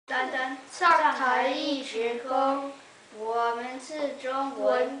丹丹上台一鞠躬。我们是中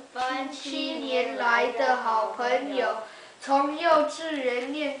文班7年来的好朋友，从幼稚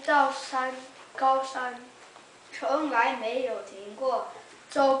园念到高三，从来没有停过。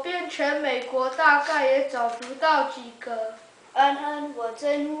走遍全美国，大概也找不到几个。安安，我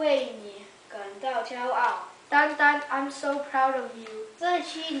真为你感到骄傲。丹丹 ，I'm so proud of you。这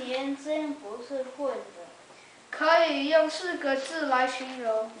7年真不是混的。可以用4个字来形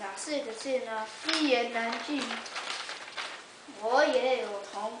容。哪4个字呢？一言难尽。我也有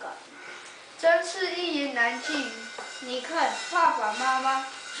同感。真是一言难尽。你看，爸爸妈妈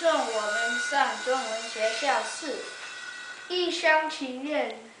送我们上中文学校是一厢情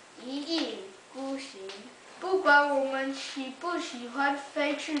愿，一意孤行。不管我们喜不喜欢，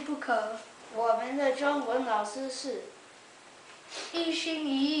非去不可。我们的中文老师是一心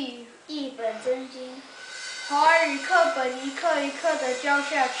一意，一本真经。华语课本一课一课地教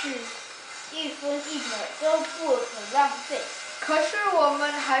下去，一分一秒都不可浪费。可是我们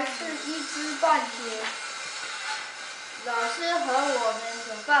还是一知半解。老师和我们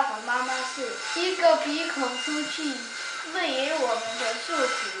的爸爸妈妈是一个鼻孔出气，对于我们的数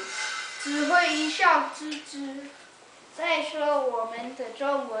题，只会一笑置之。再说我们的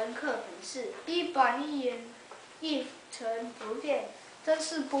中文课本是一板一眼，一成不变，真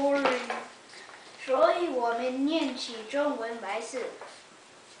是 boring。所以我们念起中文来是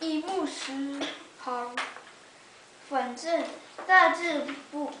一目十行，反正大致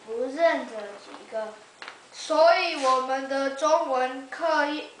不认得几个。所以我们的中文课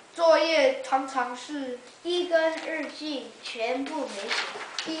作业常常是一根日记全部没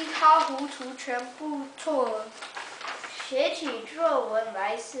写，一塌糊涂全部错了。写起作文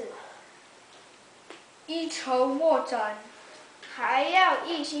来是一筹莫展，还要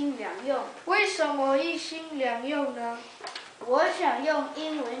一心两用。为什么一心两用呢？我想用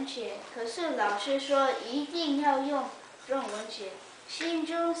英文写，可是老师说一定要用中文写，心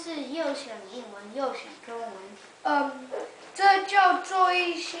中是又想英文又想中文。这叫做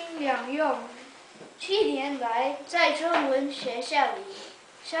一心两用。7年来，在中文学校里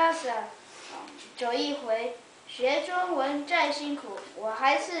潇洒走一回。学中文再辛苦，我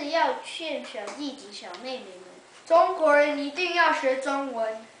还是要劝小弟弟小妹妹们，中国人一定要学中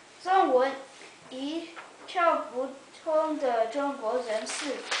文。中文一窍不通的中国人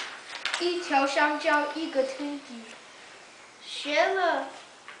是一条香蕉一个梯底，学了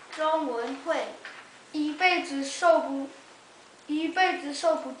中文会一辈子受不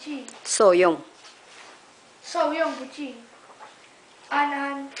尽，受用不尽。安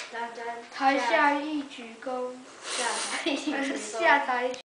安，丹丹，台下一鞠躬，下台一鞠躬。